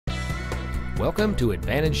Welcome to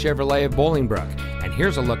Advantage Chevrolet of Bolingbrook, and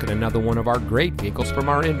here's a look at another one of our great vehicles from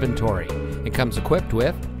our inventory. It comes equipped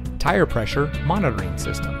with tire pressure monitoring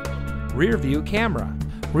system, rear view camera,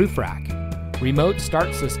 roof rack, remote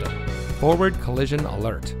start system, forward collision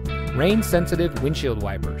alert, rain sensitive windshield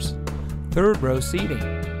wipers, third row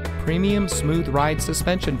seating, premium smooth ride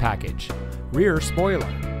suspension package, rear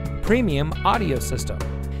spoiler, premium audio system,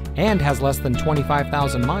 and has less than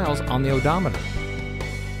 25,000 miles on the odometer.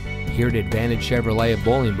 Here at Advantage Chevrolet of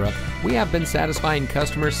Bolingbrook, we have been satisfying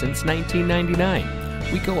customers since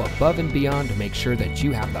 1999. We go above and beyond to make sure that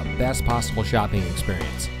you have the best possible shopping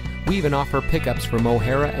experience. We even offer pickups from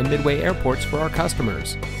O'Hara and Midway airports for our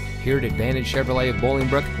customers. Here at Advantage Chevrolet of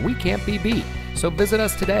Bolingbrook, we can't be beat, so visit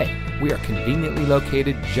us today. We are conveniently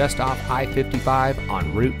located just off I-55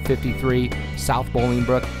 on Route 53, South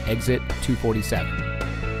Bolingbrook, exit 247.